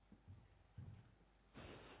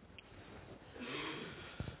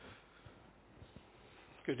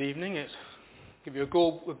Good evening. Give you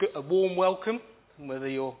a warm welcome, whether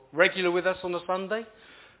you're regular with us on a Sunday,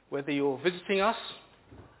 whether you're visiting us,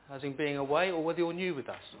 as in being away, or whether you're new with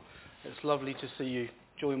us. It's lovely to see you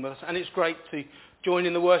join with us, and it's great to join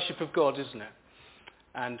in the worship of God, isn't it?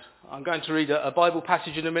 And I'm going to read a Bible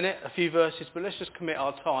passage in a minute, a few verses, but let's just commit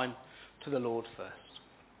our time to the Lord first.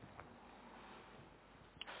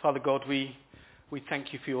 Father God, we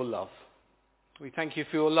thank you for your love. We thank you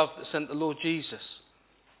for your love that sent the Lord Jesus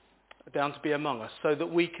down to be among us so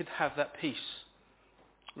that we could have that peace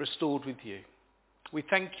restored with you. We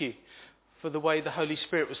thank you for the way the Holy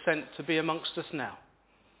Spirit was sent to be amongst us now.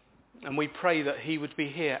 And we pray that he would be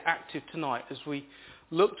here active tonight as we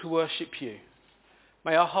look to worship you.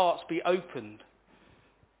 May our hearts be opened,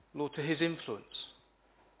 Lord, to his influence.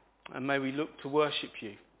 And may we look to worship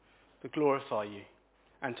you, to glorify you,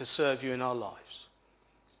 and to serve you in our lives.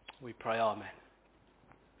 We pray, Amen.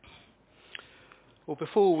 Well,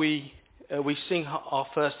 before we sing our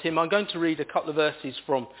first hymn, I'm going to read a couple of verses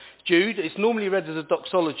from Jude. It's normally read as a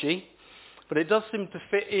doxology, but it does seem to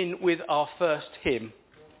fit in with our first hymn.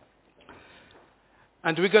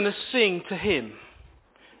 And we're going to sing to him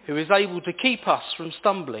who is able to keep us from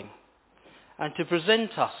stumbling and to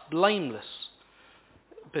present us blameless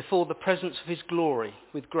before the presence of his glory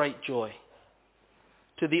with great joy.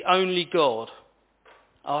 To the only God,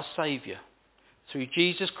 our Saviour, through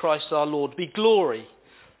Jesus Christ our Lord, be glory,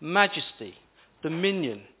 majesty,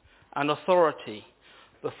 dominion and authority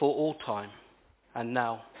before all time and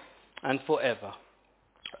now and forever.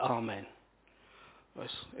 Amen.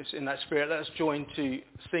 It's in that spirit. Let us join to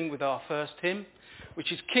sing with our first hymn,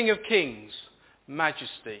 which is King of Kings,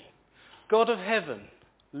 Majesty, God of heaven,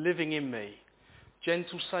 living in me,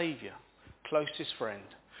 gentle Saviour, closest friend,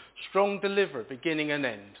 strong deliverer, beginning and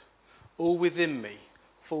end, all within me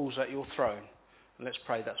falls at your throne. And let's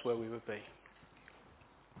pray that's where we would be.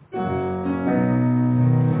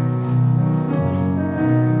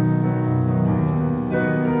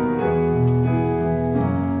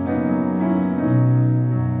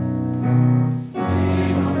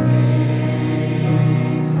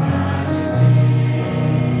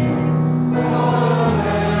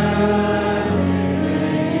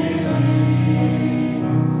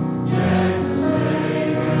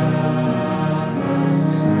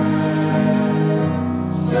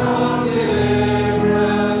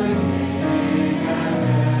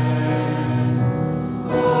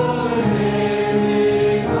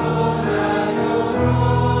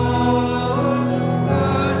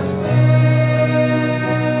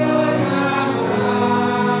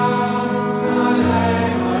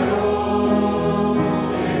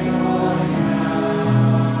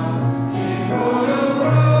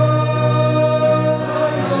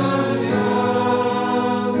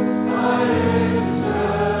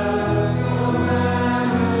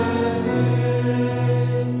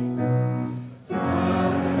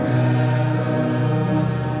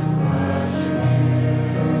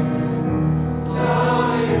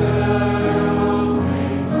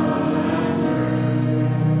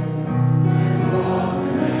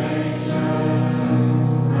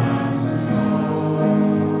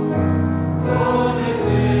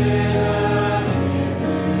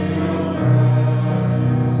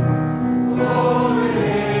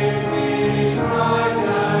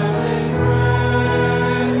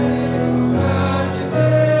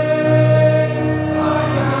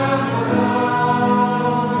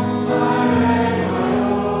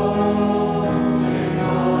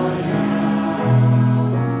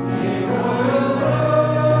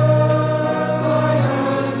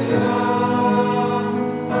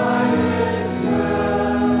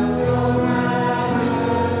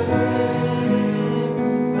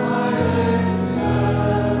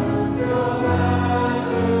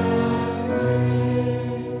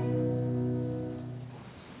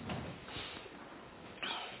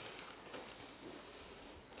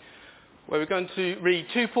 Where we're going to read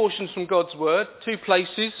two portions from God's Word, two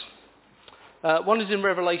places. One is in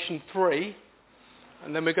Revelation 3,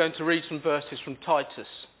 and then we're going to read some verses from Titus.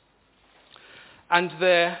 And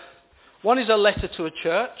one is a letter to a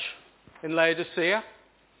church in Laodicea,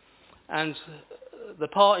 and the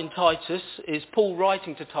part in Titus is Paul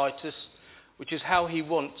writing to Titus, which is how he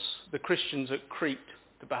wants the Christians at Crete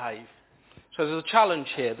to behave. So there's a challenge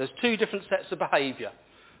here. There's two different sets of behaviour,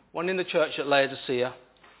 one in the church at Laodicea,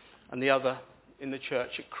 and the other in the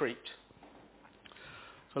church at Crete.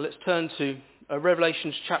 So let's turn to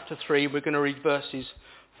Revelation chapter 3. We're going to read verses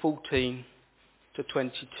 14 to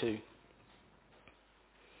 22.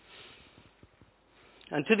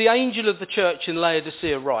 And to the angel of the church in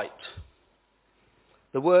Laodicea write,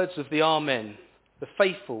 the words of the Amen, the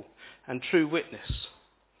faithful and true witness,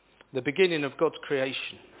 the beginning of God's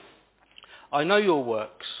creation. I know your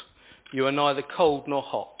works. You are neither cold nor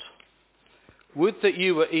hot. Would that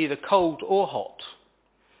you were either cold or hot.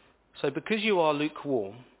 So because you are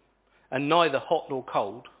lukewarm, and neither hot nor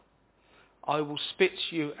cold, I will spit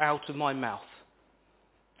you out of my mouth.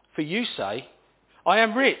 For you say, I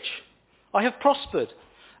am rich, I have prospered,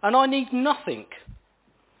 and I need nothing,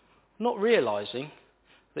 not realizing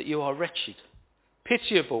that you are wretched,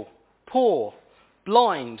 pitiable, poor,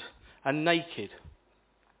 blind, and naked.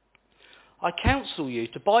 I counsel you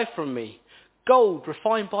to buy from me gold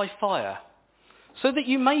refined by fire, so that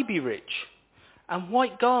you may be rich, and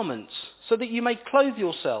white garments, so that you may clothe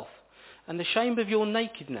yourself, and the shame of your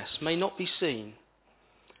nakedness may not be seen,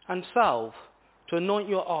 and salve to anoint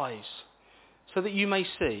your eyes, so that you may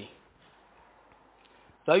see.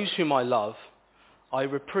 Those whom I love, I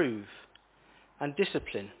reprove and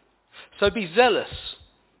discipline. So be zealous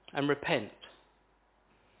and repent.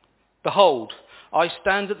 Behold, I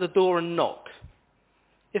stand at the door and knock.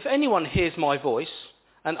 If anyone hears my voice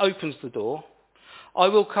and opens the door, I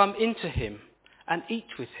will come into him and eat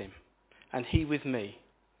with him, and he with me.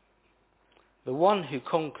 The one who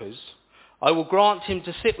conquers, I will grant him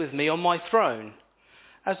to sit with me on my throne,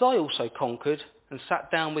 as I also conquered and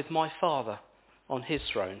sat down with my Father on his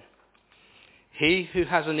throne. He who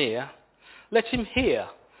has an ear, let him hear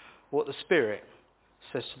what the Spirit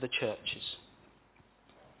says to the churches.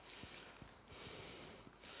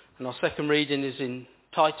 And our second reading is in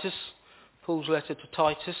Titus, Paul's letter to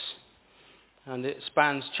Titus, and it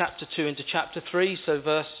spans chapter 2 into chapter 3,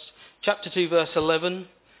 so chapter 2 verse 11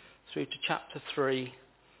 through to chapter 3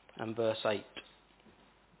 and verse 8.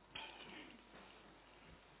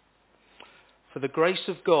 For the grace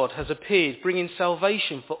of God has appeared, bringing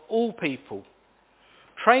salvation for all people,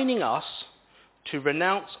 training us to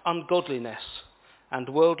renounce ungodliness and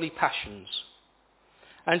worldly passions,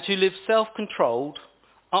 and to live self-controlled,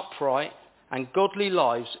 upright, and godly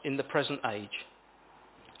lives in the present age,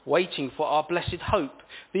 waiting for our blessed hope,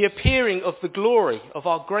 the appearing of the glory of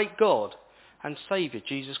our great God and Saviour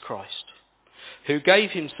Jesus Christ, who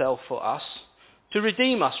gave himself for us to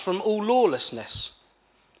redeem us from all lawlessness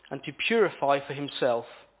and to purify for himself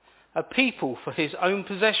a people for his own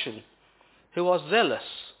possession who are zealous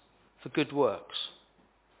for good works.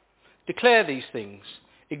 Declare these things,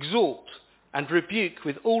 exhort and rebuke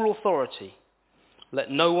with all authority.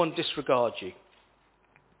 Let no one disregard you.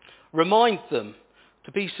 Remind them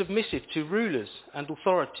to be submissive to rulers and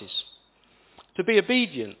authorities, to be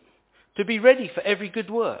obedient, to be ready for every good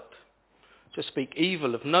work, to speak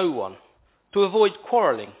evil of no one, to avoid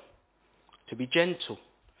quarrelling, to be gentle,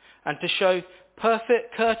 and to show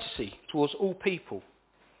perfect courtesy towards all people.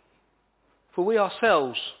 For we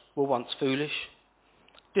ourselves were once foolish,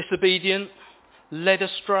 disobedient, led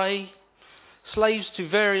astray, slaves to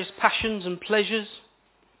various passions and pleasures,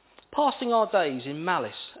 passing our days in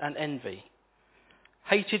malice and envy,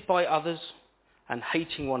 hated by others and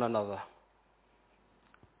hating one another.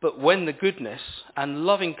 But when the goodness and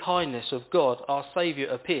loving kindness of God our Saviour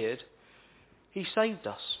appeared, he saved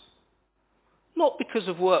us, not because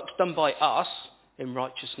of works done by us in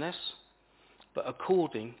righteousness, but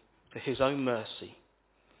according to his own mercy,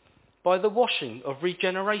 by the washing of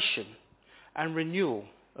regeneration and renewal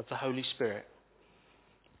of the Holy Spirit,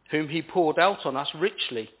 whom he poured out on us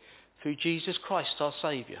richly through Jesus Christ our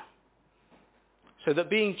Saviour, so that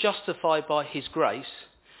being justified by his grace,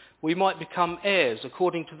 we might become heirs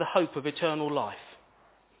according to the hope of eternal life.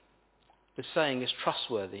 The saying is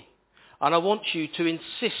trustworthy, and I want you to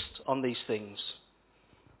insist on these things,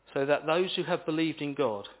 so that those who have believed in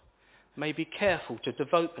God may be careful to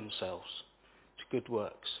devote themselves to good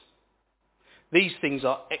works. These things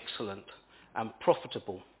are excellent and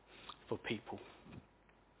profitable for people.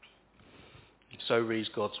 So reads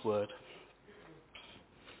God's word.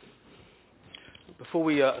 Before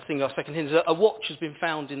we sing our second hymn, a watch has been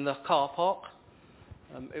found in the car park.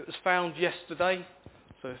 It was found yesterday,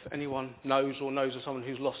 so if anyone knows or knows of someone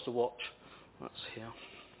who's lost a watch, that's here.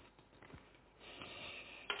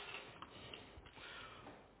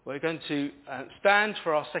 We're going to stand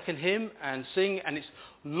for our second hymn and sing, and it's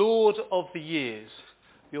Lord of the Years.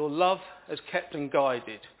 Your love has kept and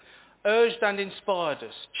guided, urged and inspired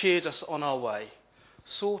us, cheered us on our way,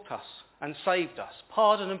 sought us and saved us,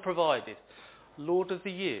 pardoned and provided. Lord of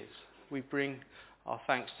the Years, we bring our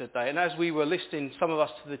thanks today. And as we were listening, some of us,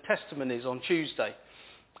 to the testimonies on Tuesday,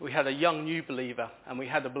 we had a young new believer and we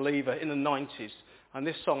had a believer in the 90s. And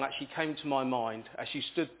this song actually came to my mind as she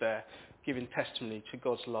stood there giving testimony to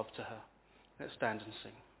God's love to her. Let's stand and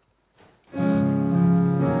sing.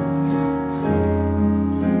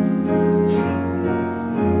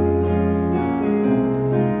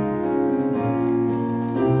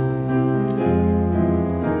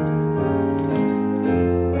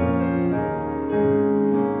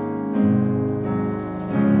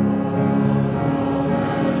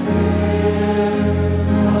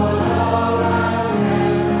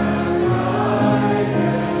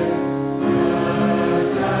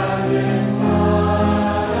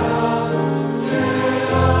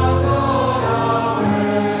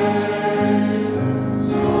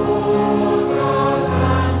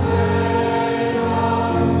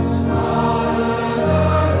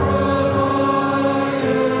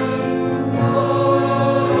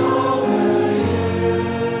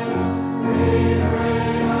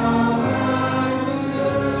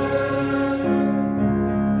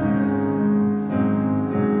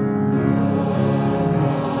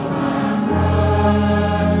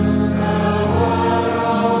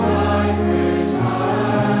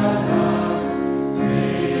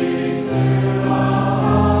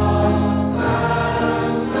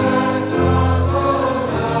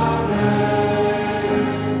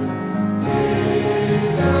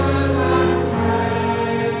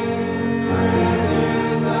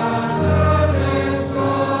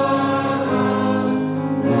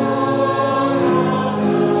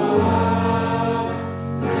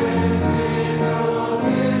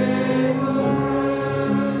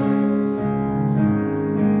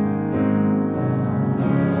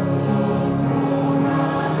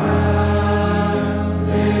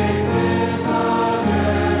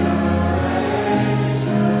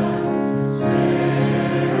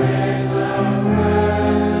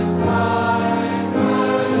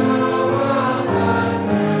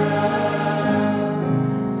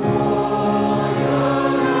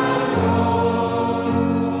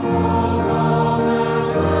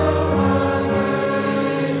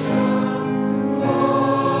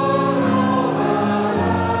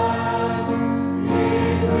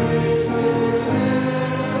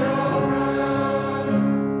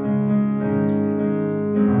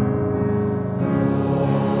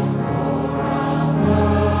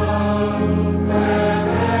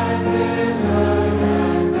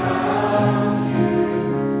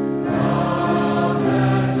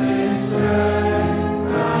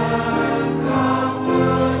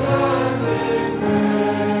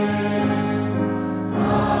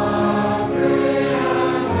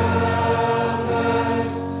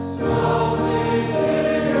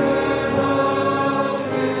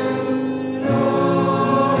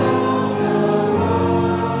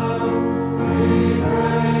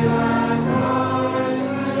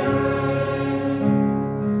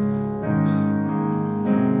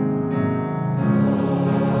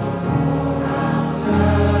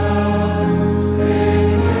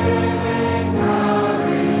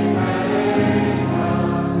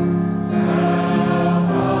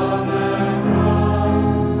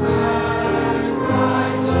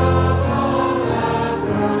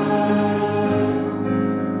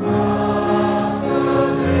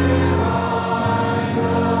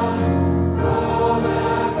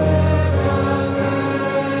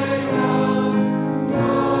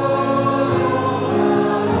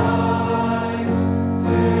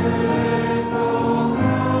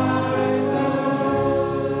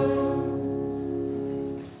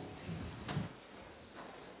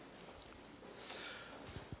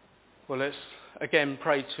 Well, let's again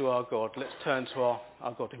pray to our God. Let's turn to our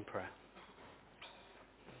God in prayer.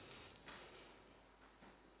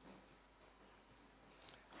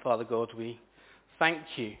 Father God, we thank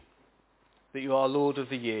you that you are Lord of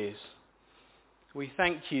the years. We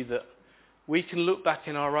thank you that we can look back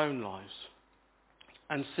in our own lives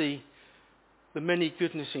and see the many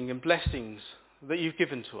goodnessing and blessings that you've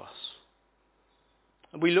given to us.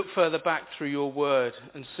 And we look further back through your word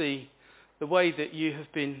and see the way that you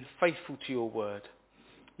have been faithful to your word.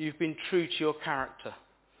 You've been true to your character.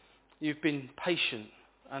 You've been patient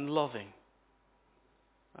and loving.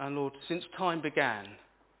 And Lord, since time began,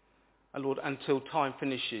 and Lord, until time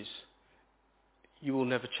finishes, you will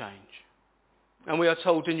never change. And we are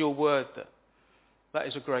told in your word that that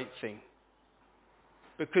is a great thing.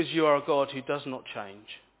 Because you are a God who does not change,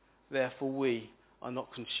 therefore we are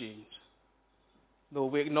not consumed.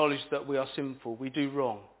 Lord, we acknowledge that we are sinful, we do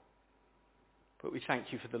wrong, but we thank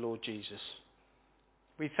you for the Lord Jesus.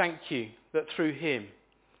 We thank you that through him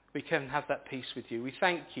we can have that peace with you. We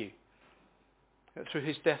thank you that through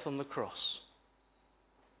his death on the cross,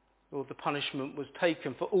 Lord, the punishment was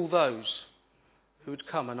taken for all those who would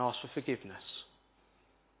come and ask for forgiveness.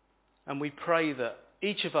 And we pray that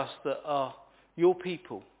each of us that are your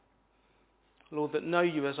people, Lord, that know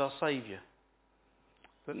you as our Saviour,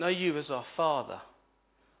 that know you as our Father,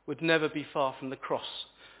 would never be far from the cross,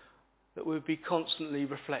 that we would be constantly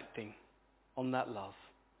reflecting on that love.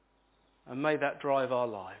 And may that drive our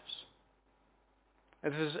lives.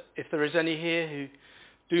 If there is any here who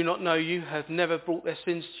do not know you, have never brought their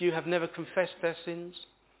sins to you, have never confessed their sins,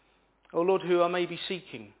 or Lord, who are maybe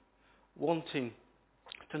seeking, wanting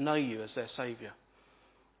to know you as their Saviour,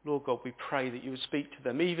 Lord God, we pray that you would speak to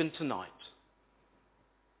them even tonight.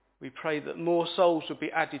 We pray that more souls would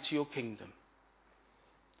be added to your kingdom.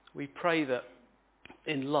 We pray that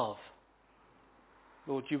in love,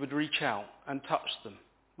 Lord, you would reach out and touch them.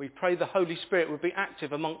 We pray the Holy Spirit would be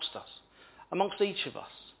active amongst us, amongst each of us.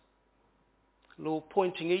 Lord,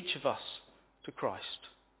 pointing each of us to Christ.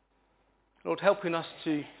 Lord, helping us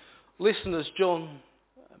to listen as John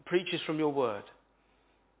preaches from your word.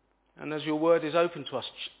 And as your word is open to us,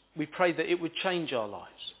 we pray that it would change our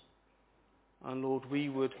lives. And Lord, we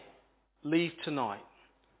would leave tonight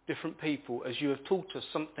different people as you have taught us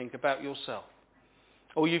something about yourself.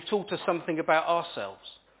 Or you've taught us something about ourselves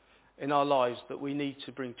in our lives that we need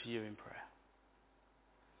to bring to you in prayer.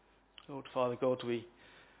 Lord, Father God,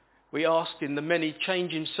 we ask in the many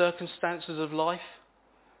changing circumstances of life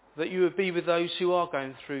that you would be with those who are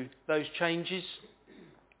going through those changes.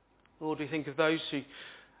 Lord, we think of those who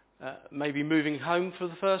may be moving home for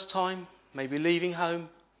the first time, maybe leaving home.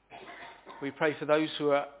 We pray for those who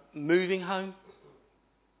are moving home.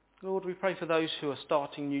 Lord, we pray for those who are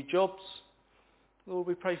starting new jobs. Lord,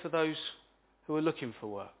 we pray for those who are looking for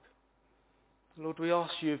work. Lord, we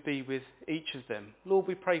ask you to be with each of them. Lord,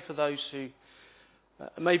 we pray for those who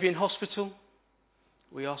may be in hospital.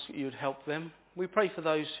 We ask that you would help them. We pray for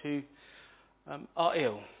those who are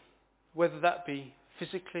ill, whether that be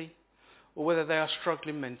physically or whether they are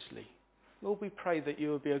struggling mentally. Lord, we pray that you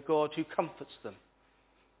will be a God who comforts them.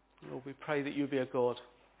 Lord, we pray that you will be a God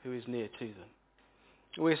who is near to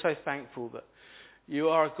them. We're so thankful that you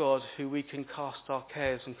are a God who we can cast our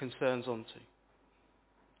cares and concerns onto.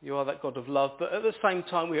 You are that God of love, but at the same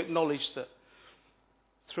time we acknowledge that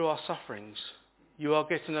through our sufferings, you are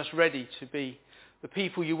getting us ready to be the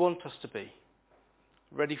people you want us to be,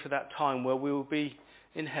 ready for that time where we will be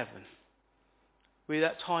in heaven. Be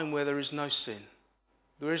that time where there is no sin,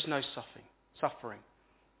 there is no suffering,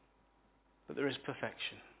 but there is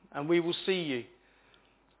perfection. And we will see you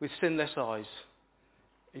with sinless eyes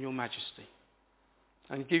in your majesty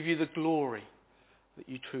and give you the glory that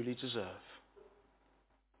you truly deserve.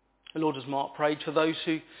 And Lord, as Mark prayed for those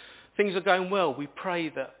who things are going well, we pray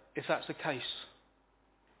that if that's the case,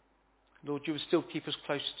 Lord, you will still keep us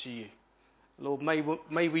closer to you. Lord,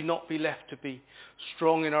 may we not be left to be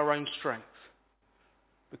strong in our own strength,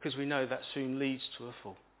 because we know that soon leads to a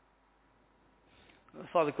fall.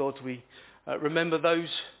 Father God, we remember those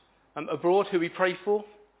abroad who we pray for.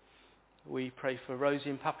 We pray for Rosie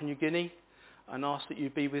in Papua New Guinea and ask that you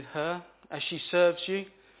be with her as she serves you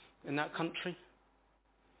in that country.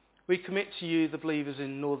 We commit to you the believers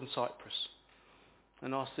in Northern Cyprus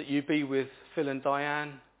and ask that you be with Phil and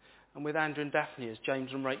Diane and with Andrew and Daphne as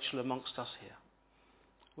James and Rachel are amongst us here.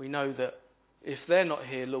 We know that if they're not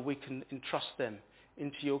here, Lord, we can entrust them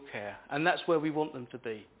into your care, and that's where we want them to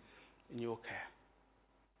be, in your care.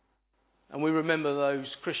 And we remember those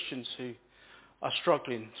Christians who are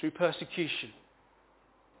struggling through persecution.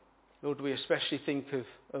 Lord, we especially think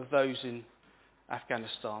of those in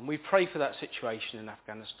Afghanistan. We pray for that situation in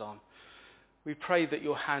Afghanistan. We pray that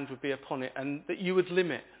your hand would be upon it and that you would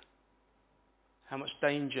limit how much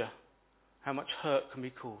danger, how much hurt can be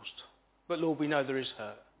caused. But Lord, we know there is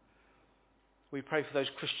hurt. We pray for those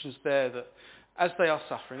Christians there that as they are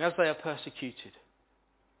suffering, as they are persecuted,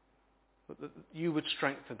 that you would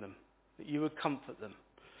strengthen them, that you would comfort them,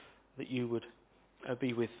 that you would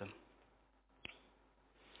be with them.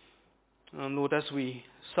 And Lord, as we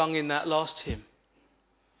sung in that last hymn,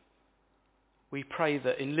 we pray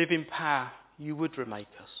that in living power you would remake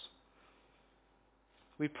us.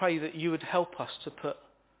 We pray that you would help us to put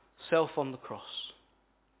self on the cross.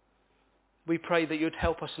 We pray that you would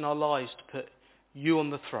help us in our lives to put you on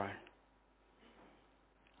the throne.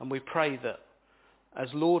 And we pray that as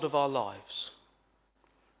Lord of our lives,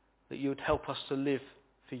 that you would help us to live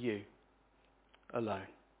for you alone.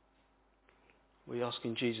 We ask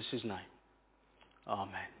in Jesus' name.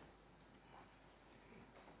 Amen.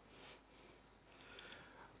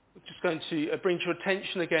 We're just going to bring to your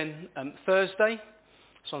attention again Thursday.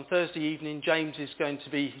 So on Thursday evening, James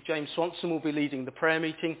Swanson will be leading the prayer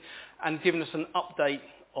meeting and giving us an update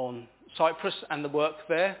on Cyprus and the work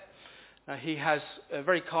there. He has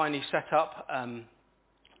very kindly set up an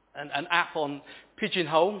app on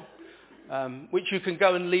Pigeonhole, which you can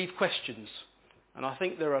go and leave questions. And I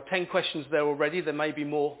think there are 10 questions there already. There may be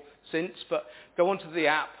more since, but go onto the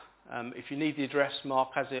app. If you need the address, Mark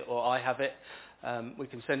has it or I have it. We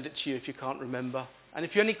can send it to you if you can't remember. And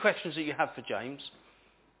if you have any questions that you have for James,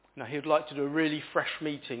 he would like to do a really fresh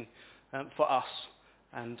meeting for us.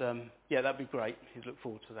 And that'd be great. He'd look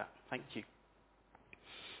forward to that. Thank you.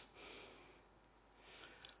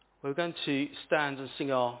 We're going to stand and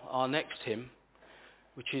sing our next hymn,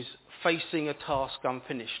 which is Facing a Task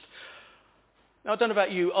Unfinished. Now, I don't know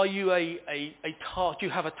about you. Are you do you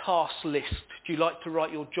have a task list? Do you like to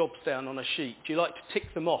write your jobs down on a sheet? Do you like to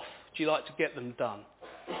tick them off? Do you like to get them done?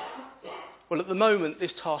 Well, at the moment,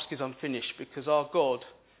 this task is unfinished because our God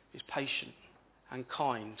is patient and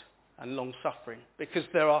kind and long-suffering, because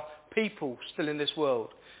there are people still in this world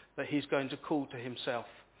that he's going to call to himself.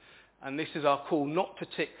 And this is our call, not to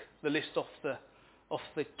tick the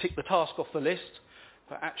task off the list,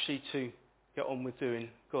 but actually to get on with doing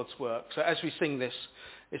God's work. So as we sing this,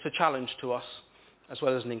 it's a challenge to us as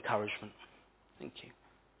well as an encouragement. Thank you.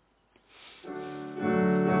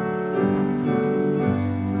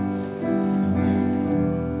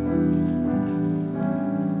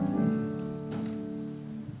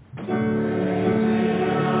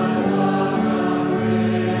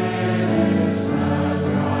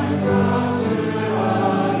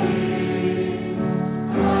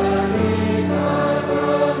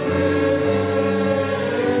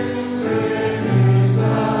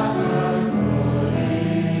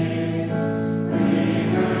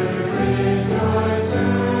 Rejoice.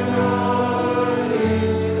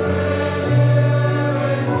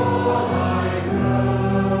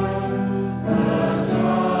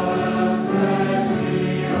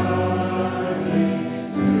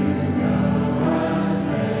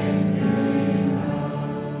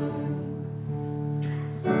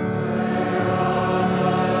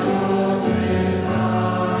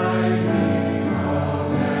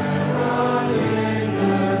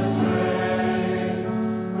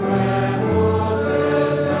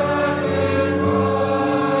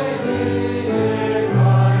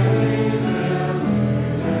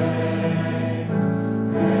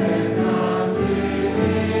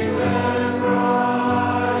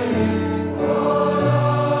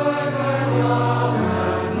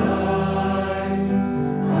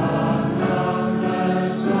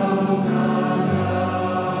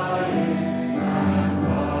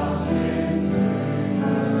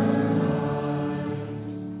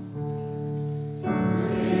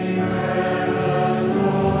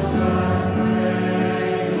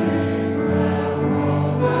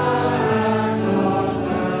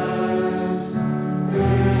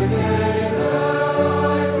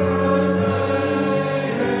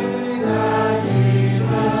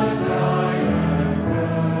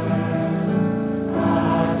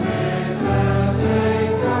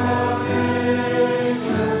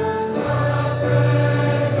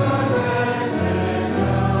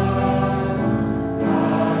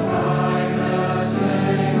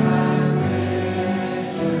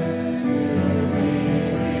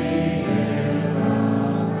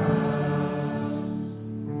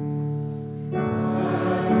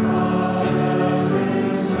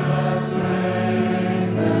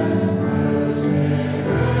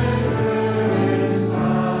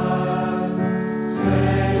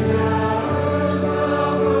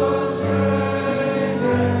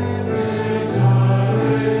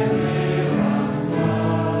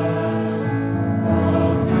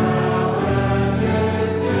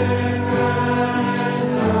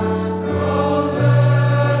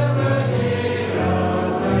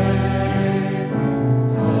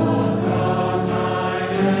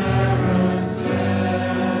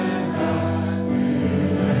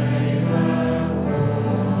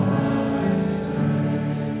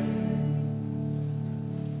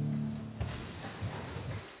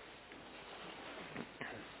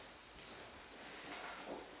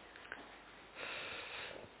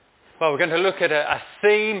 Well, we're going to look at a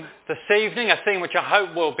theme this evening, a theme which I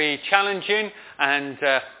hope will be challenging and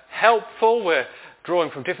helpful. We're drawing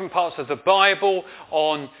from different parts of the Bible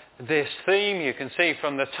on this theme. You can see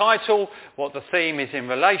from the title what the theme is in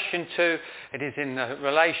relation to. It is in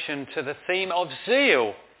relation to the theme of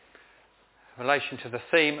zeal. Relation to the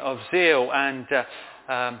theme of zeal. And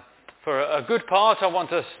for a good part, I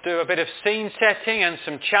want us to do a bit of scene setting and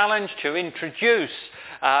some challenge to introduce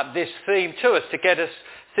this theme to us, to get us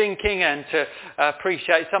thinking and to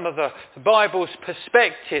appreciate some of the Bible's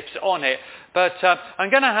perspectives on it. But I'm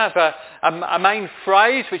going to have a main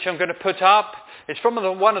phrase which I'm going to put up. It's from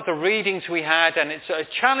one of the readings we had, and it's a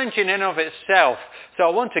challenge in and of itself. So I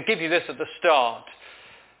want to give you this at the start.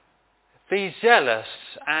 Be zealous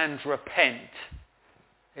and repent,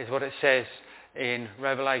 is what it says in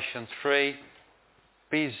Revelation 3.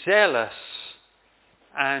 Be zealous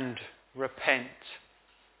and repent.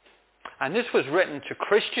 And this was written to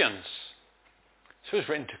Christians. This was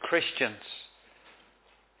written to Christians.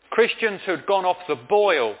 Christians who had gone off the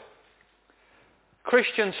boil.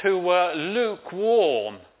 Christians who were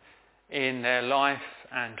lukewarm in their life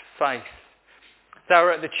and faith. They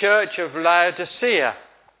were at the church of Laodicea.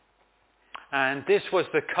 And this was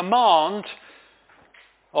the command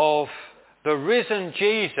of the risen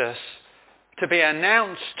Jesus to be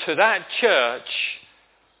announced to that church.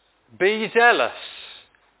 Be zealous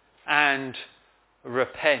and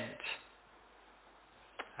repent.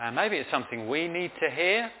 And maybe it's something we need to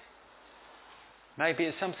hear. Maybe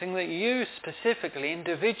it's something that you specifically,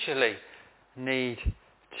 individually, need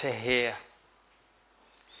to hear.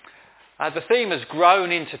 The theme has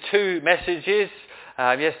grown into two messages.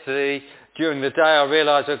 Yesterday, during the day, I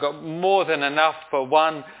realised I've got more than enough for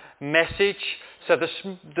one message. So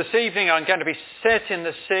this evening I'm going to be setting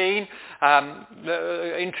the scene,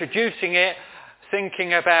 introducing it,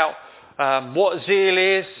 thinking about what zeal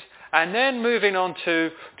is, and then moving on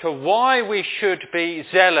to why we should be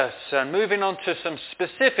zealous, and moving on to some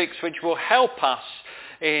specifics which will help us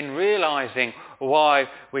in realising why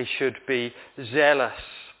we should be zealous.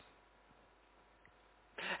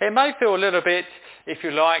 It may feel a little bit, if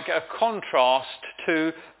you like, a contrast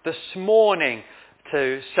to this morning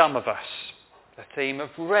to some of us, the theme of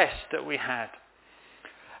rest that we had.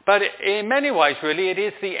 But in many ways, really, it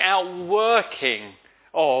is the outworking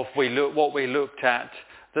of what we looked at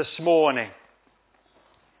this morning.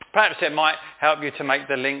 Perhaps it might help you to make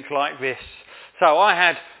the link like this. So I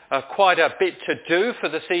had quite a bit to do for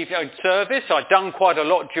this evening service. I'd done quite a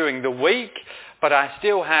lot during the week, but I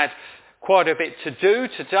still had quite a bit to do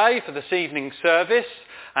today for this evening service.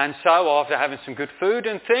 And so after having some good food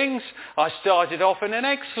and things, I started off in an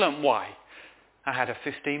excellent way. I had a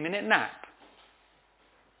 15-minute nap.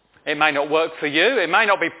 It may not work for you. It may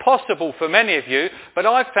not be possible for many of you. But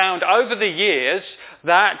I've found over the years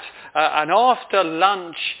that an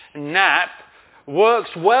after-lunch nap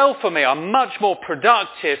works well for me. I'm much more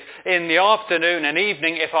productive in the afternoon and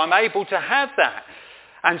evening if I'm able to have that.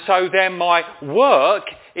 And so then my work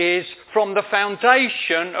is from the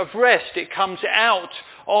foundation of rest. It comes out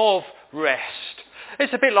of rest.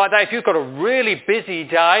 It's a bit like that if you've got a really busy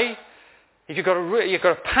day. If you've got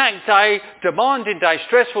a packed day, demanding day,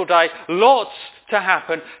 stressful day, lots to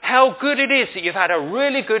happen, how good it is that you've had a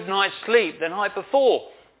really good night's sleep the night before.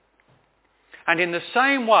 And in the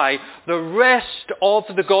same way, the rest of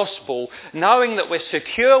the gospel, knowing that we're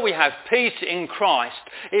secure, we have peace in Christ,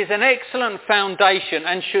 is an excellent foundation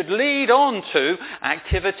and should lead on to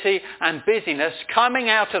activity and busyness coming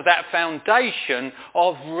out of that foundation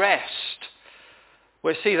of rest.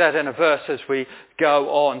 We'll see that in a verse as we go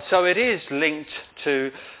on. So it is linked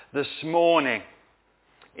to this morning.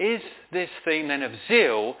 Is this theme then of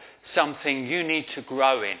zeal something you need to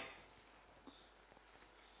grow in?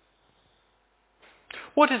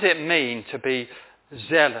 What does it mean to be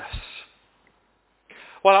zealous?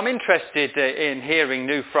 Well, I'm interested in hearing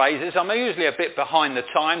new phrases. I'm usually a bit behind the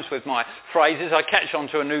times with my phrases. I catch on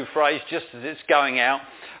to a new phrase just as it's going out.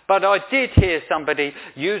 But I did hear somebody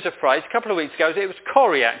use a phrase a couple of weeks ago. It was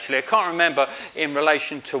Corrie, actually. I can't remember in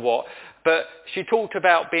relation to what. But she talked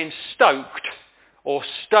about being stoked or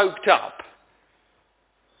stoked up.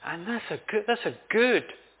 And that's a good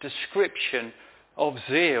description of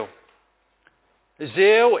zeal.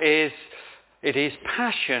 Zeal is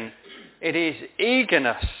passion. It is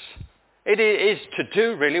eagerness. It is to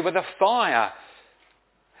do really with a fire.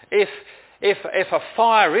 If a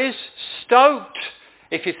fire is stoked,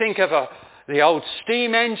 if you think of the old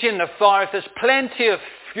steam engine, the fire, if there's plenty of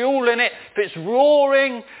fuel in it, if it's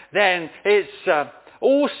roaring, then it's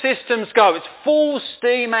All systems go. It's full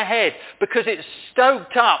steam ahead because it's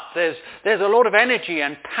stoked up. There's a lot of energy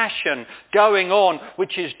and passion going on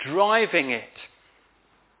which is driving it.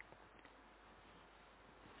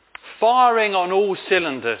 Firing on all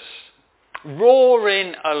cylinders.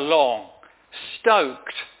 Roaring along.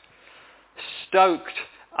 Stoked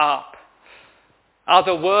up.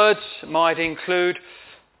 Other words might include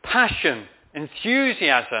passion,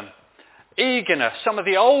 enthusiasm, eagerness. Some of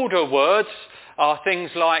the older words are things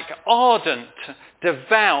like ardent,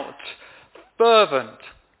 devout, fervent.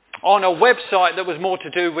 On a website that was more to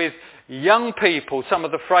do with young people, some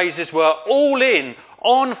of the phrases were all in,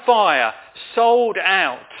 on fire, sold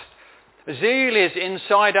out. Zeal is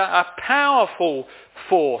inside a powerful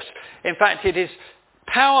force. In fact, it is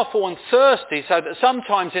powerful and thirsty, so that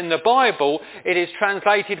sometimes in the Bible it is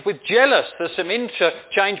translated with jealous. There's some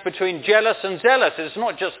interchange between jealous and zealous. It's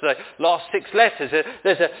not just the last 6 letters.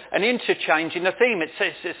 There's an interchange in the theme. It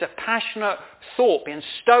says it's a passionate thought being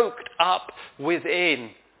stoked up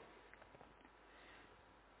within.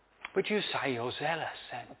 Would you say you're zealous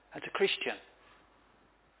then as a Christian?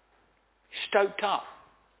 Stoked up.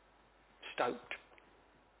 Stoked.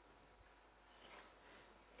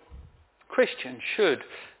 Christians should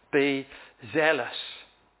be zealous.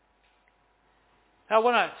 I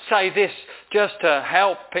want to say this just to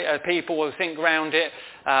help people who think around it.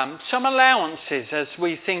 Some allowances as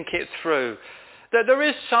we think it through. That there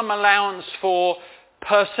is some allowance for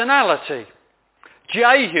personality.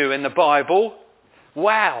 Jehu in the Bible,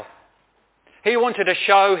 wow. He wanted to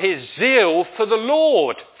show his zeal for the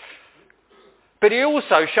Lord. But he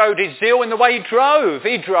also showed his zeal in the way he drove.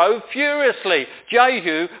 He drove furiously.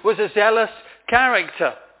 Jehu was a zealous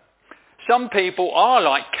character. Some people are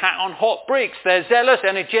like cat on hot bricks. They're zealous,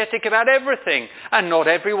 energetic about everything. And not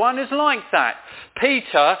everyone is like that.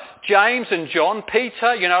 Peter, James and John,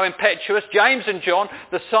 Peter, impetuous, James and John,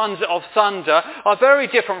 the sons of thunder, are very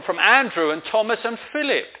different from Andrew and Thomas and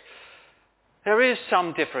Philip. There is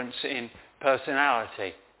some difference in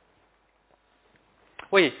personality.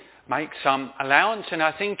 We make some allowance in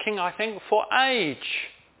our thinking, I think, for age.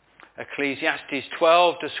 Ecclesiastes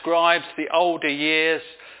 12 describes the older years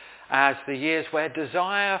as the years where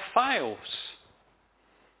desire fails.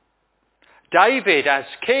 David, as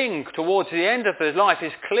king towards the end of his life,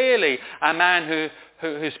 is clearly a man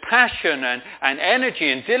whose passion and energy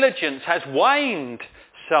and diligence has waned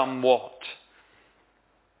somewhat.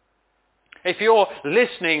 If you're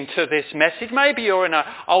listening to this message, maybe you're in an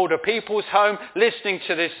older people's home listening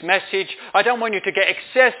to this message, I don't want you to get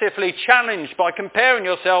excessively challenged by comparing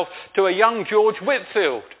yourself to a young George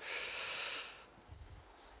Whitfield.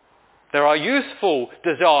 There are youthful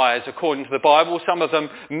desires according to the Bible, some of them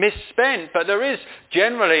misspent, but there is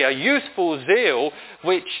generally a youthful zeal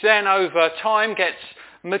which then over time gets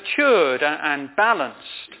matured and balanced.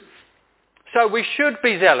 So we should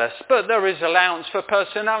be zealous, but there is allowance for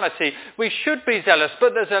personality. We should be zealous,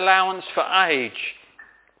 but there's allowance for age.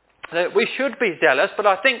 We should be zealous, but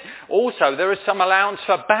I think also there is some allowance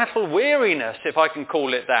for battle weariness, if I can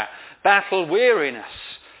call it that. Battle weariness.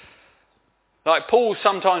 Like Paul,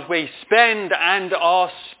 sometimes we spend and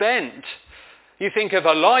are spent. You think of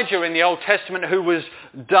Elijah in the Old Testament who was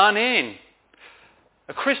done in.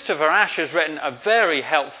 Christopher Ash has written a very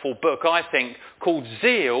helpful book, I think, called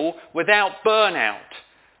Zeal Without Burnout.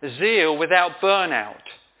 Zeal Without Burnout.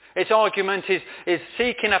 Its argument is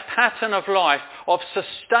seeking a pattern of life of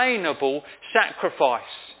sustainable sacrifice.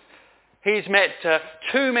 He's met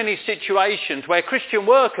too many situations where Christian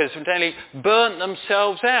workers have nearly burnt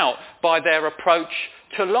themselves out by their approach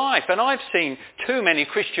to life. And I've seen too many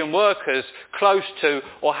Christian workers close to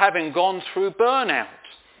or having gone through burnout.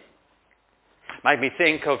 Made me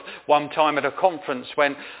think of one time at a conference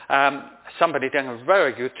when somebody did a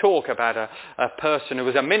very good talk about a person who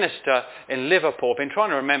was a minister in Liverpool. I've been trying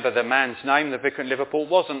to remember the man's name. The vicar in Liverpool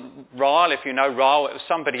wasn't Ryle, if you know Ryle. It was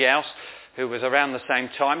somebody else who was around the same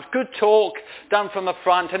time. Good talk, done from the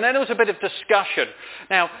front, and then there was a bit of discussion.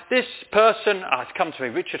 Now, this person, it's come to me,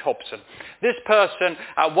 Richard Hobson. This person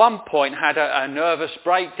at one point had a nervous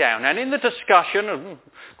breakdown, and in the discussion,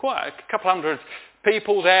 quite a couple hundred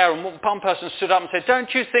people there, and one person stood up and said,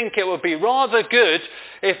 "Don't you think it would be rather good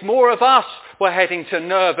if more of us were heading to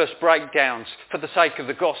nervous breakdowns for the sake of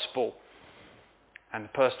the gospel?" And the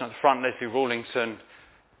person at the front, Leslie Rawlington,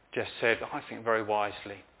 just said, "I think very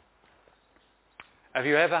wisely. Have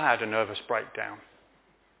you ever had a nervous breakdown?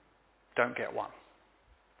 Don't get one.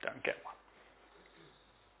 Don't get one."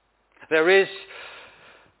 There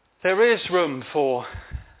is room for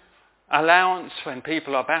allowance when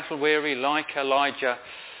people are battle weary, like Elijah,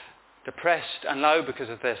 depressed and low because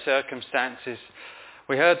of their circumstances.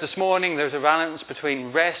 We heard this morning there's a balance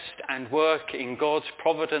between rest and work in God's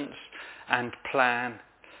providence and plan.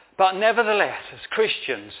 But nevertheless, as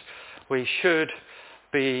Christians, we should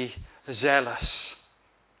be zealous.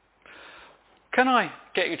 Can I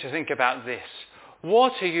get you to think about this?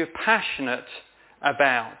 What are you passionate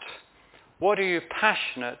about? What are you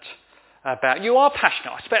passionate about? You are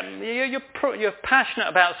passionate. I expect you're passionate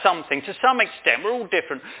about something to some extent. We're all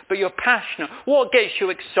different, but you're passionate. What gets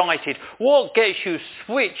you excited? What gets you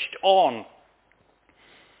switched on?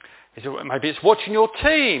 Maybe it's watching your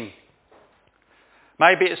team.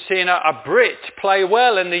 Maybe it's seeing a Brit play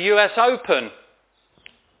well in the US Open.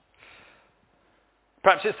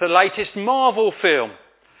 Perhaps it's the latest Marvel film.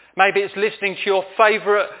 Maybe it's listening to your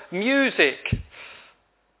favourite music.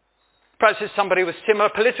 Perhaps it's somebody with similar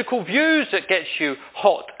political views that gets you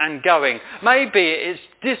hot and going. Maybe it's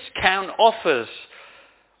discount offers.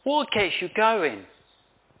 What gets you going?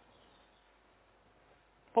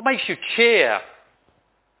 What makes you cheer?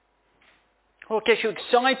 What gets you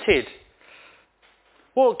excited?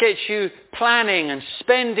 What gets you planning and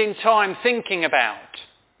spending time thinking about?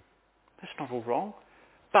 That's not all wrong.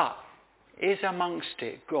 But is amongst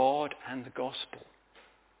it God and the gospel?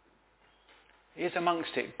 Is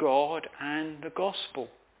amongst it God and the gospel?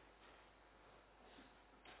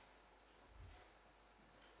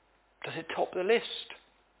 Does it top the list?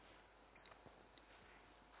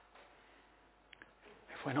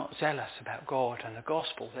 If we're not zealous about God and the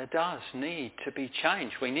gospel, there does need to be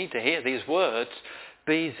change. We need to hear these words,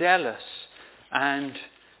 be zealous and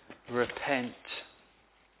repent.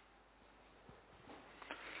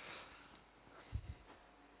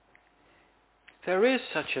 There is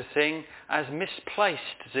such a thing as misplaced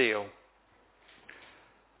zeal.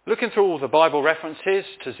 Looking through all the Bible references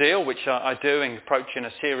to zeal, which I do in approaching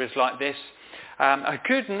a series like this, a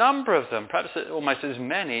good number of them, perhaps almost as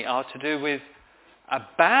many, are to do with a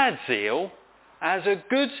bad zeal as a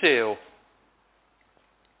good zeal.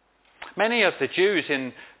 Many of the Jews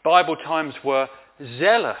in Bible times were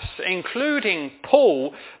zealous, including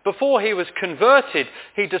Paul. Before he was converted,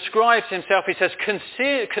 he describes himself, he says,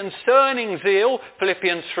 concerning zeal,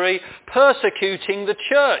 Philippians 3, persecuting the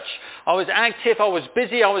church. I was active, I was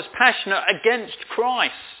busy, I was passionate against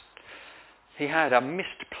Christ. He had a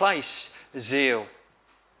misplaced zeal.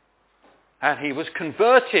 And he was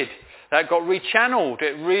converted. That got rechanneled,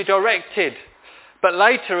 it redirected. But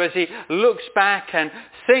later, as he looks back and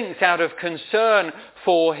thinks out of concern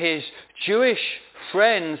for his Jewish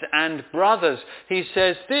friends and brothers, he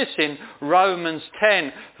says this in Romans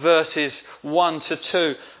 10, verses 1 to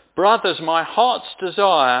 2. Brothers, my heart's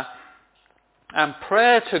desire and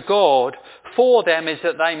prayer to God for them is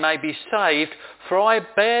that they may be saved, for I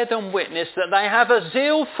bear them witness that they have a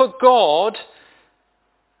zeal for God,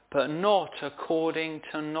 but not according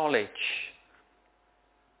to knowledge.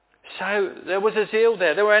 So there was a zeal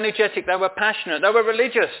there. They were energetic, they were passionate, they were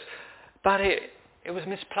religious. But it was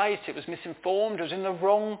misplaced, it was misinformed, it was in the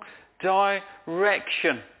wrong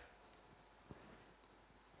direction.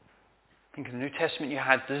 I think in the New Testament you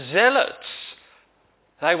had the zealots.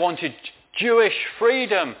 They wanted Jewish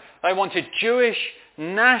freedom. They wanted Jewish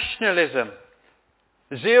nationalism.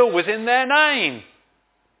 Zeal was in their name.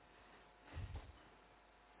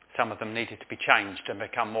 Some of them needed to be changed and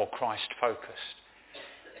become more Christ-focused,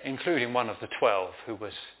 including one of the 12 who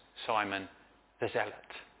was Simon the Zealot.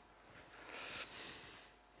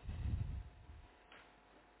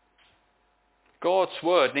 God's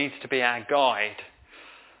word needs to be our guide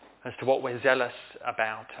as to what we're zealous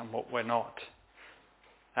about and what we're not.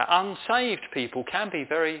 Now, unsaved people can be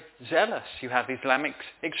very zealous. You have Islamic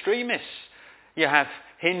extremists. You have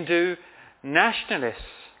Hindu nationalists.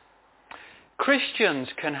 Christians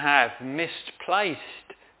can have misplaced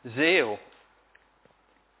zeal.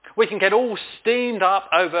 We can get all steamed up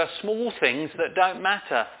over small things that don't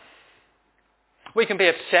matter. We can be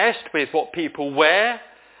obsessed with what people wear.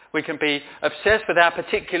 We can be obsessed with our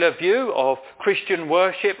particular view of Christian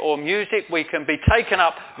worship or music. We can be taken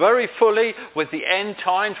up very fully with the end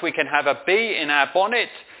times. We can have a bee in our bonnet,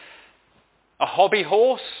 a hobby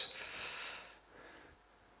horse.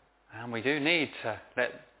 And we do need to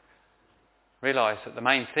realise that the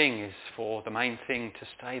main thing is for the main thing to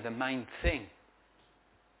stay the main thing.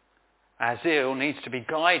 Our zeal needs to be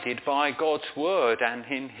guided by God's word and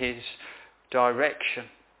in his direction.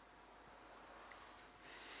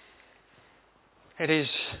 It is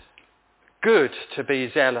good to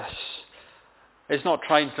be zealous. It's not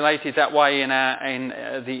translated that way in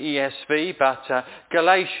the ESV, but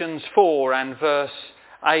Galatians 4 and verse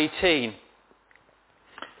 18.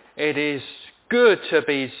 It is good to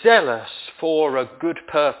be zealous for a good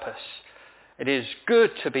purpose. It is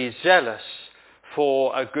good to be zealous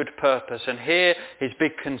for a good purpose. And here his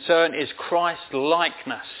big concern is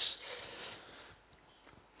Christ-likeness.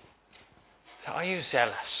 So are you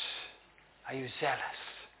zealous? Are you zealous?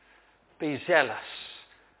 Be zealous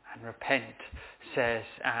and repent, says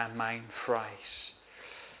our main phrase.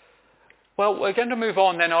 Well, we're going to move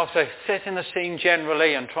on then after setting the scene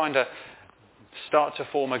generally and trying to start to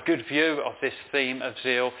form a good view of this theme of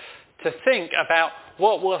zeal, to think about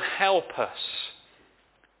what will help us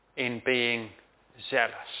in being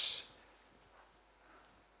zealous.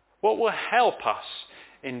 What will help us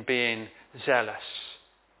in being zealous?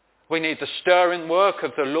 We need the stirring work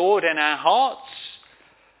of the Lord in our hearts.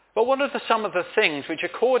 But what are some of the things which,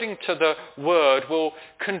 according to the Word, will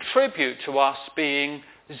contribute to us being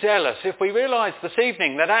zealous? If we realise this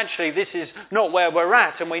evening that actually this is not where we're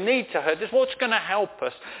at and we need to hurt this, what's going to help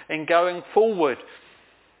us in going forward?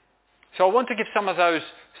 So I want to give some of those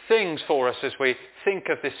things for us as we think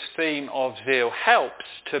of this theme of zeal. Helps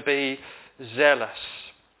to be zealous.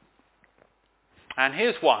 And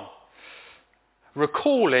here's one.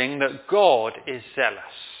 Recalling that God is zealous.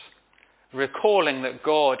 Recalling that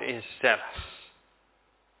God is zealous.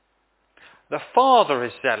 The Father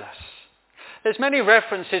is zealous. There's many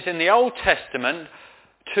references in the Old Testament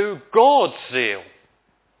to God's zeal.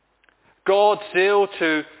 God's zeal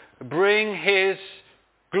to bring his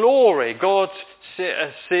glory. God's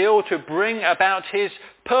zeal to bring about his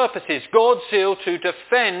purposes. God's zeal to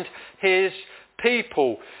defend his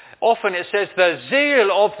people. Often it says the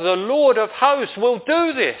zeal of the Lord of hosts will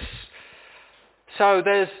do this. So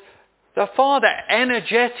there's the Father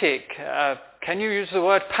energetic, can you use the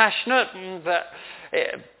word passionate?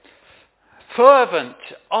 Fervent,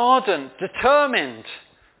 ardent, determined,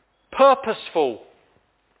 purposeful.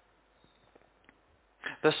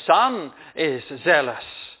 The Son is zealous.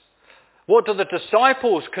 What do the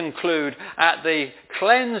disciples conclude at the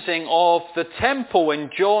cleansing of the temple in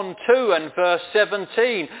John 2 and verse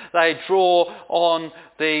 17? They draw on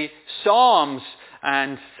the Psalms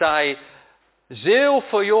and say, zeal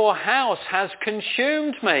for your house has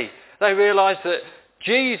consumed me. They realise that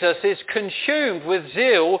Jesus is consumed with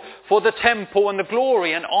zeal for the temple and the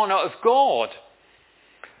glory and honour of God.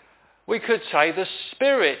 We could say the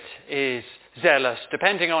Spirit is zealous,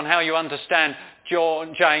 depending on how you understand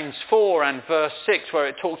James 4 and verse 6, where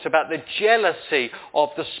it talks about the jealousy of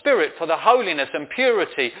the Spirit for the holiness and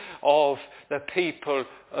purity of the people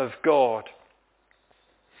of God.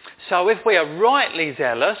 So if we are rightly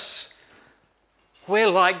zealous, we're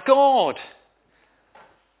like God.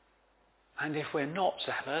 And if we're not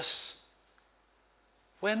zealous,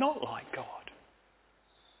 we're not like God.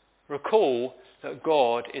 Recall that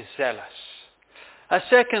God is zealous. A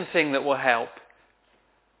second thing that will help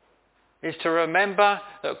is to remember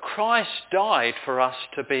that Christ died for us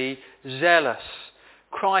to be zealous.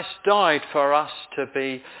 Christ died for us to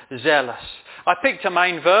be zealous. I picked a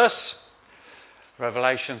main verse,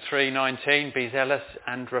 Revelation 3:19, be zealous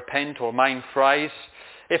and repent, or main phrase.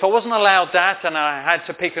 If I wasn't allowed that and I had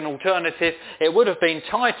to pick an alternative, it would have been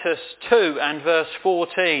Titus 2 and verse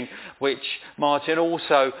 14, which Martin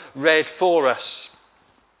also read for us.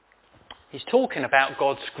 He's talking about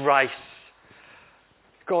God's grace.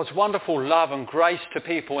 God's wonderful love and grace to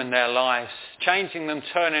people in their lives, changing them,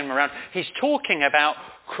 turning them around. He's talking about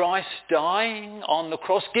Christ dying on the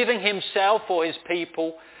cross, giving himself for his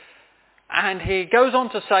people. And he goes on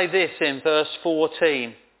to say this in verse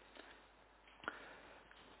 14.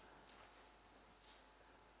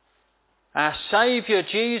 Our Saviour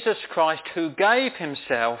Jesus Christ, who gave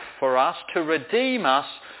himself for us to redeem us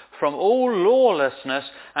from all lawlessness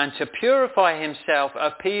and to purify himself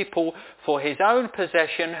a people for his own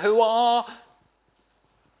possession who are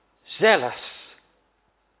zealous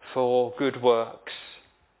for good works.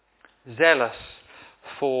 Zealous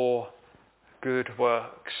for good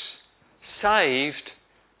works. Saved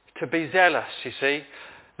to be zealous, you see.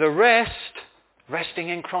 The rest, resting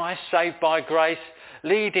in Christ, saved by grace,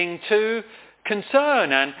 leading to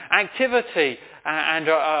concern and activity and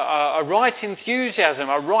a right enthusiasm,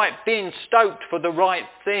 a right being stoked for the right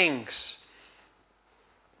things.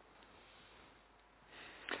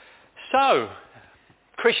 So,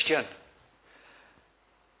 Christian,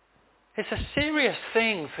 it's a serious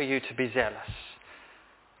thing for you to be zealous.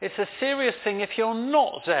 It's a serious thing if you're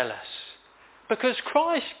not zealous. Because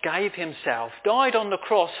Christ gave himself, died on the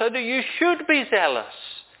cross, so that you should be zealous.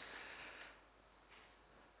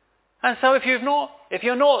 And so if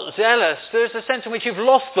you're not zealous, there's a sense in which you've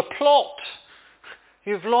lost the plot.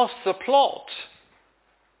 You've lost the plot.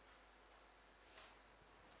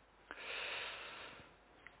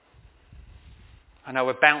 I know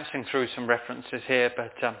we're bouncing through some references here,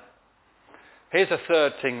 but here's a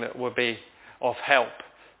third thing that will be of help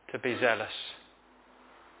to be zealous.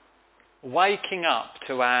 Waking up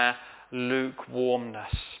to our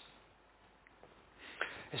lukewarmness.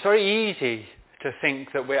 It's very easy to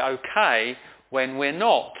think that we're okay when we're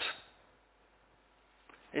not.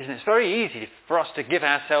 Isn't it? It's very easy for us to give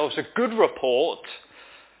ourselves a good report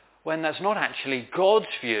when that's not actually God's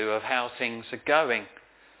view of how things are going.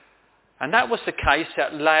 And that was the case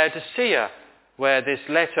at Laodicea, where this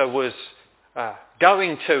letter was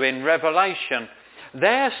going to in Revelation.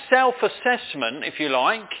 Their self-assessment, if you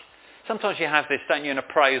like, sometimes you have this, don't you, in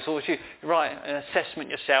appraisals, you write an assessment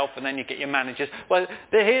yourself and then you get your managers. Well,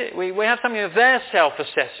 we have something of their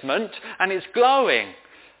self-assessment and it's glowing.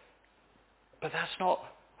 But that's not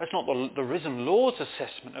the risen Lord's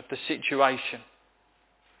assessment of the situation.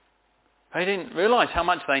 They didn't realise how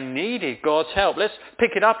much they needed God's help. Let's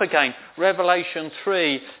pick it up again. Revelation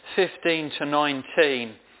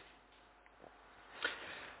 3:15-19.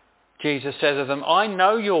 Jesus says of them, I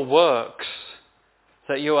know your works,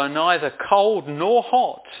 that you are neither cold nor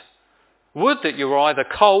hot. Would that you were either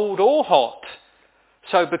cold or hot.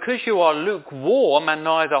 So because you are lukewarm and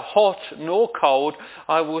neither hot nor cold,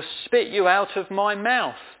 I will spit you out of my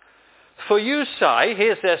mouth. For you say,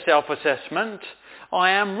 here's their self-assessment,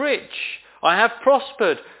 I am rich, I have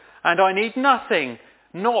prospered, and I need nothing,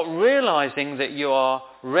 not realising that you are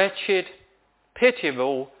wretched,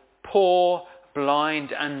 pitiable, poor,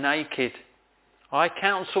 blind and naked. I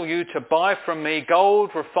counsel you to buy from me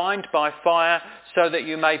gold refined by fire, so that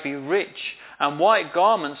you may be rich, and white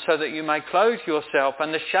garments so that you may clothe yourself,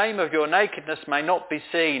 and the shame of your nakedness may not be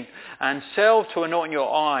seen, and salve to anoint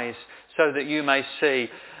your eyes, so that you may see.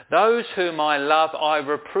 Those whom I love I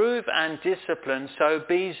reprove and discipline, so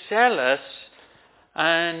be zealous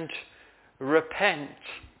and repent.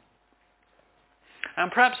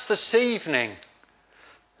 And perhaps this evening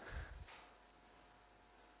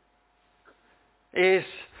is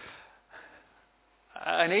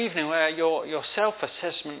an evening where your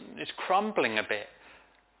self-assessment is crumbling a bit.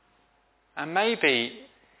 And maybe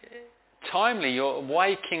timely you're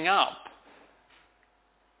waking up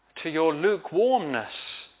to your lukewarmness.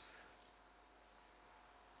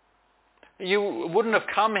 You wouldn't have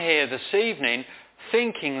come here this evening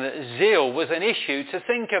thinking that zeal was an issue to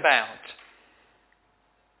think about.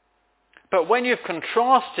 But when you've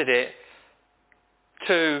contrasted it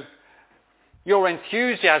to your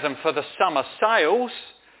enthusiasm for the summer sales,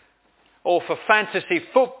 or for fantasy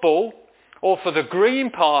football, or for the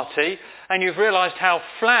Green Party, and you've realised how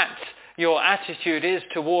flat your attitude is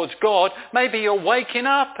towards God, maybe you're waking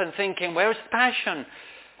up and thinking, where is the passion?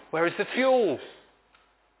 Where is the fuel?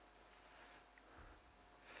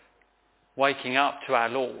 Waking up to our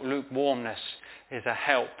lukewarmness is a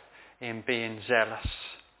help in being zealous.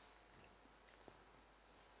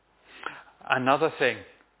 Another thing,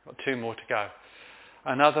 got two more to go.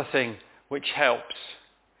 Another thing which helps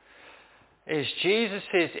is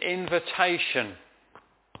Jesus' invitation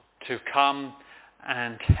to come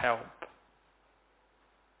and help.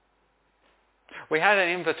 We had an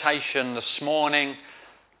invitation this morning,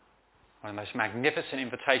 one of the most magnificent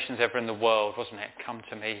invitations ever in the world, wasn't it? Come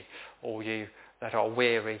to me, all you that are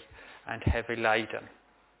weary and heavy laden.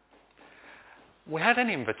 We had an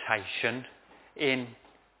invitation in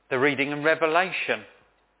the reading in Revelation.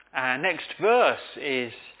 Our next verse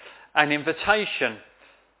is an invitation.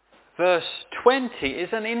 Verse 20 is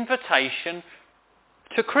an invitation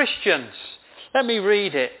to Christians. Let me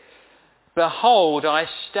read it. Behold, I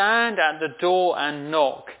stand at the door and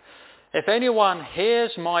knock. If anyone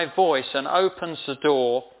hears my voice and opens the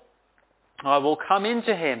door, I will come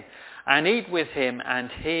into him and eat with him and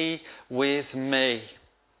he with me.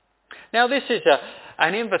 Now this is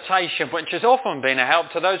an invitation which has often been a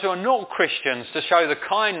help to those who are not Christians, to show the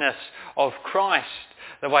kindness of Christ,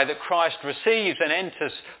 the way that Christ receives and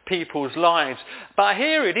enters people's lives. But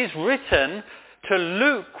here it is written to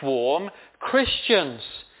lukewarm Christians.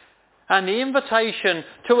 And the invitation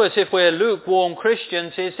to us, if we're lukewarm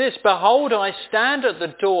Christians, is this: behold, I stand at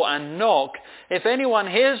the door and knock. If anyone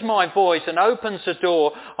hears my voice and opens the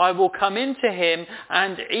door, I will come into him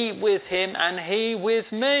and eat with him and he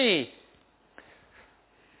with me.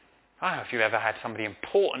 I don't know if you've ever had somebody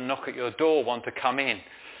important knock at your door, want to come in.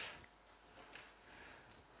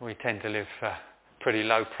 We tend to live pretty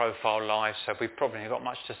low-profile lives, so we've probably not got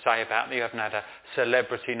much to say about it. You haven't had a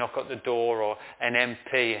celebrity knock at the door or an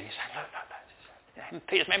MP, and you say, look,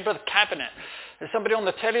 MP is a member of the cabinet. There's somebody on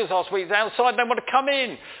the telly last week outside, they want to come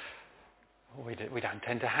in. We don't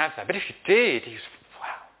tend to have that. But if you did,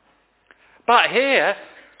 wow. But here,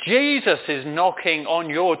 Jesus is knocking on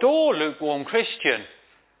your door, lukewarm Christian.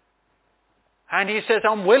 And he says,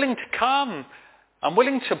 I'm willing to come. I'm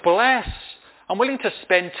willing to bless. I'm willing to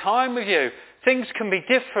spend time with you. Things can be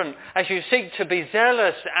different as you seek to be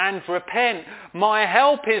zealous and repent. My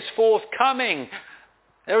help is forthcoming.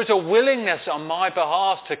 There is a willingness on my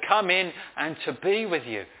behalf to come in and to be with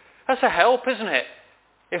you. That's a help, isn't it?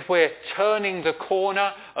 If we're turning the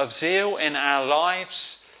corner of zeal in our lives,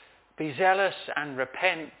 be zealous and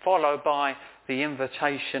repent, followed by the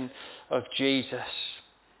invitation of Jesus.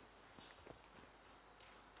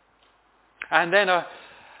 And then a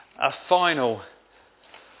final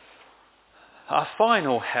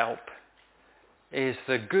help is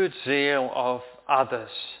the good zeal of others.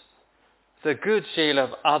 The good zeal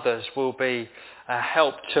of others will be a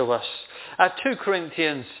help to us. At 2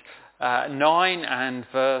 Corinthians 9 and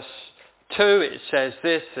verse 2, it says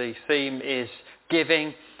this, the theme is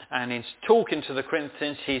giving, and in talking to the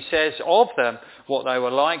Corinthians, he says of them what they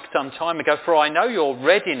were like some time ago. For I know your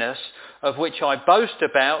readiness, of which I boast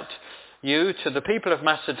about you to the people of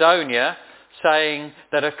Macedonia, saying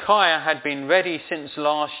that Achaia had been ready since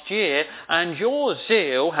last year, and your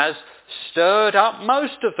zeal has stirred up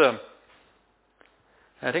most of them.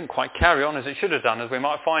 It didn't quite carry on as it should have done, as we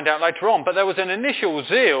might find out later on. But there was an initial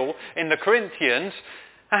zeal in the Corinthians,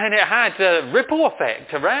 and it had a ripple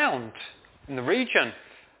effect around in the region.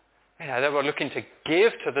 You know, they were looking to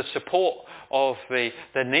give to the support of the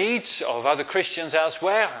needs of other Christians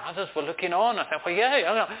elsewhere. And others were looking on. I thought, well,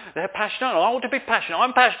 yeah, they're passionate. I want to be passionate.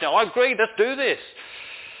 I'm passionate. I agree. Let's do this.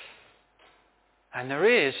 And there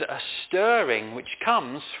is a stirring which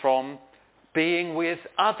comes from being with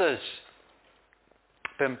others.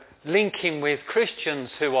 From linking with Christians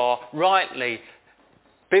who are rightly,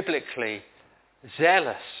 biblically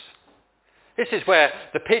zealous. This is where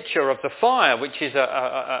the picture of the fire, which is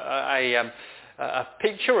a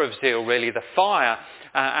picture of zeal, really, the fire,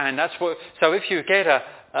 and that's what. So if you get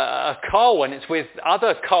a coal and it's with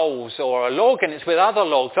other coals, or a log and it's with other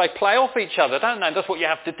logs, they play off each other, don't they? That's what you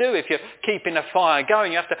have to do if you're keeping a fire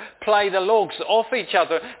going. You have to play the logs off each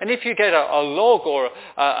other. And if you get a log or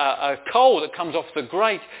a coal that comes off the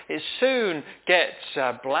grate, it soon gets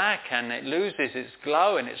black and it loses its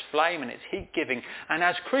glow and its flame and its heat giving. And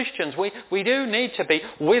as Christians, we do need to be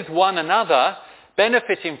with one another,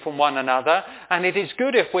 benefiting from one another, and it is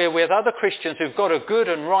good if we're with other Christians who've got a good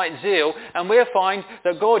and right zeal, and we'll find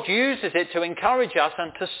that God uses it to encourage us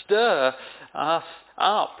and to stir us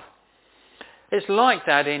up. It's like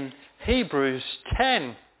that in Hebrews 10.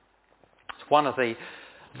 It's one of the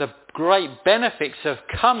great benefits of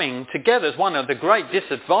coming together. It's one of the great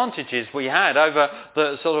disadvantages we had over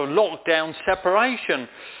the sort of lockdown separation.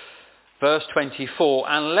 Verse 24,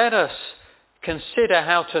 and let us consider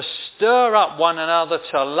how to stir up one another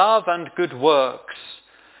to love and good works,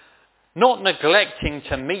 not neglecting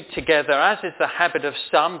to meet together as is the habit of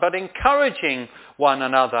some, but encouraging one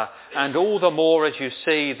another, and all the more as you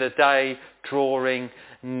see the day drawing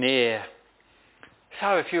near.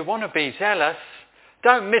 So if you want to be zealous,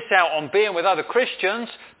 don't miss out on being with other Christians.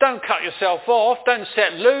 Don't cut yourself off. Don't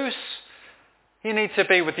set loose. You need to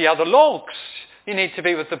be with the other logs. You need to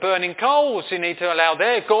be with the burning coals. You need to allow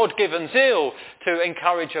their God-given zeal to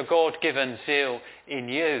encourage a God-given zeal in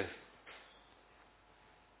you.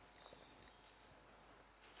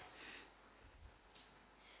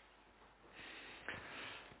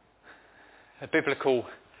 A biblical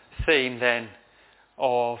theme then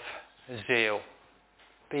of zeal.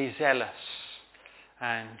 Be zealous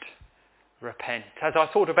and repent. As I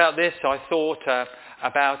thought about this, I thought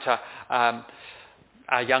about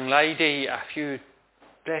a young lady a few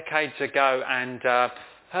decades ago, and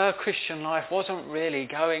her Christian life wasn't really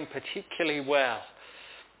going particularly well.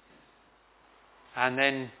 And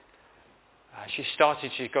then she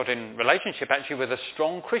got in relationship actually with a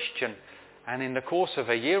strong Christian, and in the course of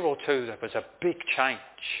a year or two there was a big change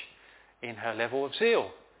in her level of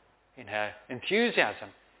zeal, in her enthusiasm,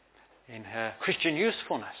 in her Christian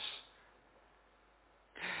usefulness.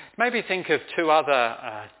 Maybe think of two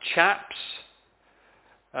other chaps,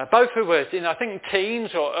 both who were I think teens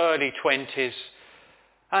or early 20s,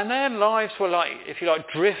 and their lives were like, if you like,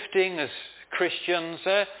 drifting as Christians.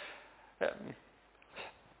 They're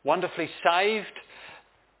wonderfully saved,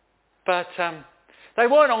 but they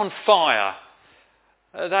weren't on fire.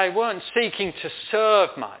 They weren't seeking to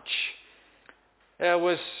serve much. There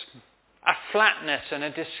was a flatness and a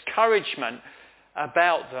discouragement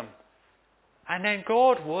about them. And then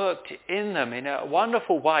God worked in them in a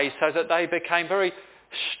wonderful way so that they became very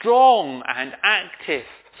strong and active,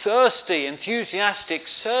 thirsty, enthusiastic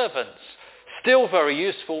servants, still very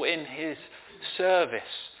useful in his service.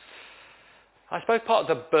 I suppose part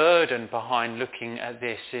of the burden behind looking at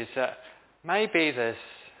this is that maybe there's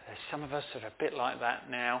some of us that are a bit like that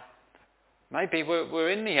now. Maybe we're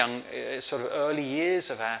in the young, sort of early years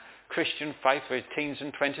of our Christian faith, we're teens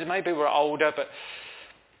and 20s. Maybe we're older, but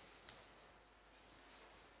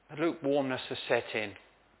a lukewarmness has set in.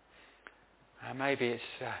 And maybe it's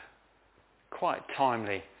quite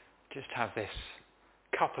timely just to have this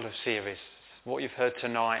couple of series, what you've heard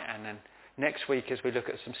tonight, and then next week as we look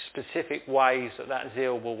at some specific ways that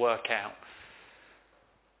zeal will work out.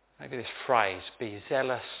 Maybe this phrase, be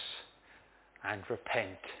zealous and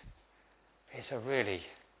repent, is a really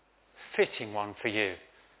fitting one for you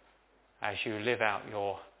as you live out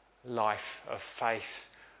your life of faith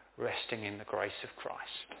resting in the grace of Christ.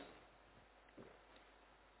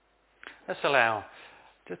 Let's allow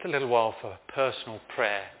just a little while for personal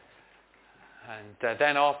prayer, and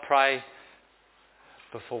then I'll pray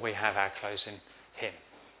before we have our closing hymn.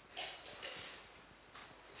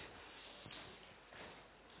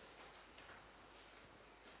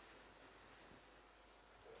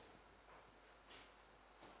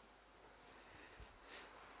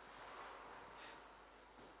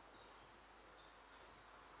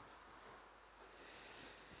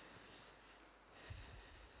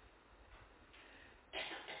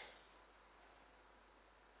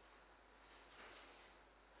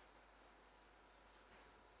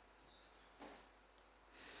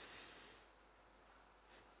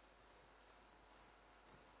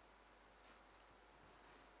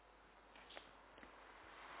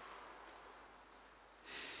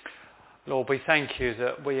 Lord, we thank you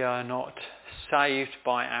that we are not saved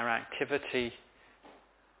by our activity,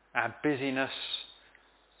 our busyness,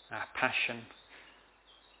 our passion.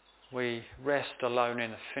 We rest alone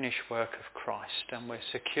in the finished work of Christ, and we're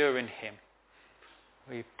secure in him.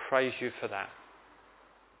 We praise you for that.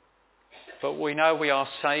 But we know we are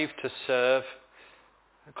saved to serve.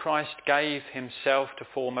 Christ gave himself to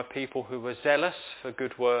form a people who were zealous for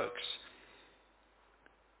good works.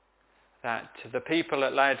 That the people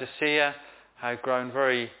at Laodicea had grown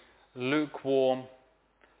very lukewarm.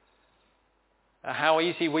 How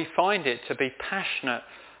easy we find it to be passionate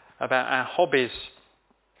about our hobbies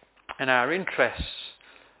and our interests,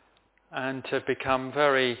 and to become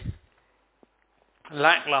very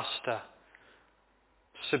lackluster,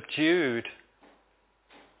 subdued,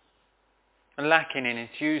 and lacking in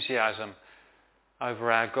enthusiasm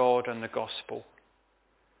over our God and the gospel.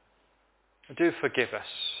 Do forgive us.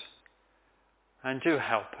 And do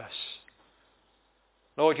help us.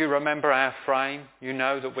 Lord, you remember our frame. You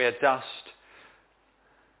know that we are dust.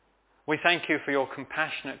 We thank you for your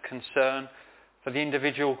compassionate concern for the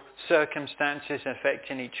individual circumstances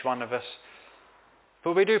affecting each one of us.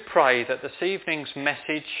 But we do pray that this evening's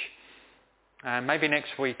message, and maybe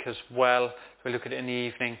next week as well, if we look at it in the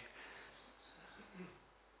evening,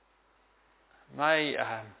 may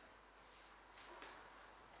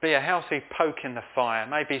be a healthy poke in the fire,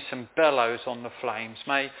 maybe some bellows on the flames,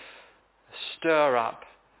 may stir up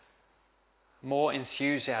more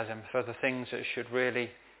enthusiasm for the things that should really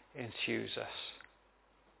enthuse us.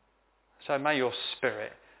 So may your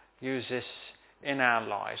Spirit use this in our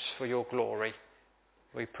lives for your glory,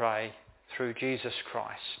 we pray through Jesus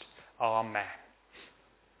Christ. Amen.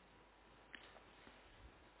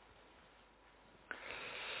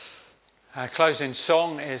 Our closing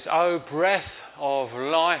song is, O breath of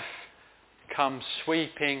life, come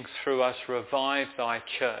sweeping through us, revive thy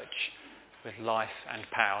church with life and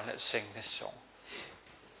power. Let's sing this song.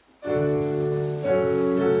 Oh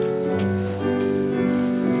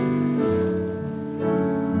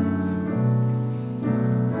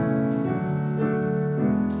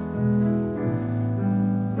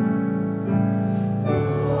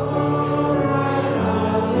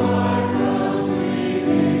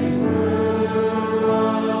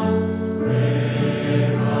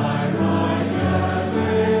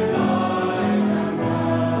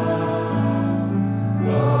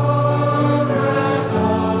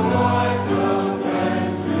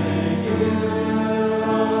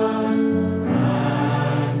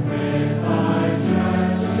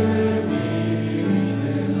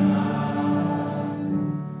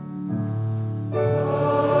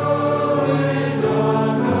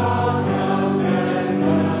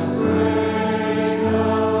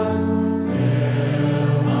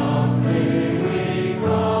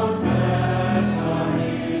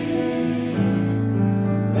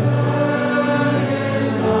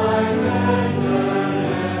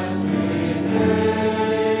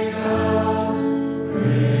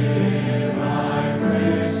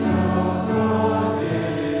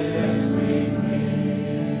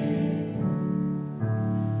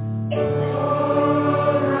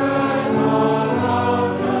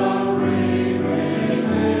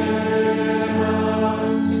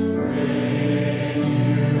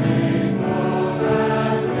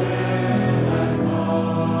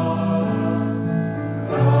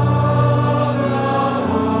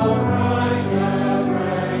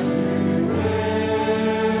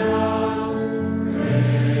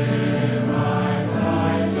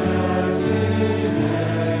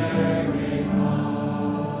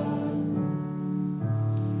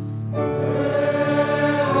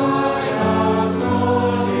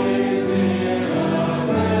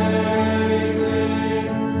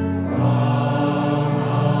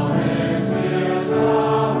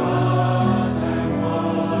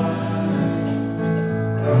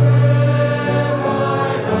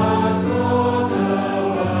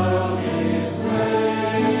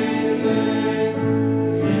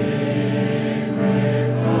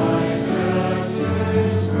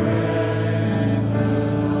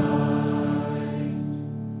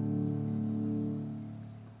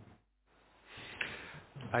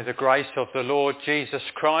May the grace of the Lord Jesus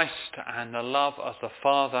Christ and the love of the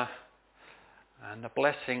Father and the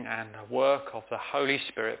blessing and the work of the Holy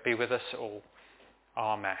Spirit be with us all.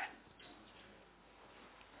 Amen.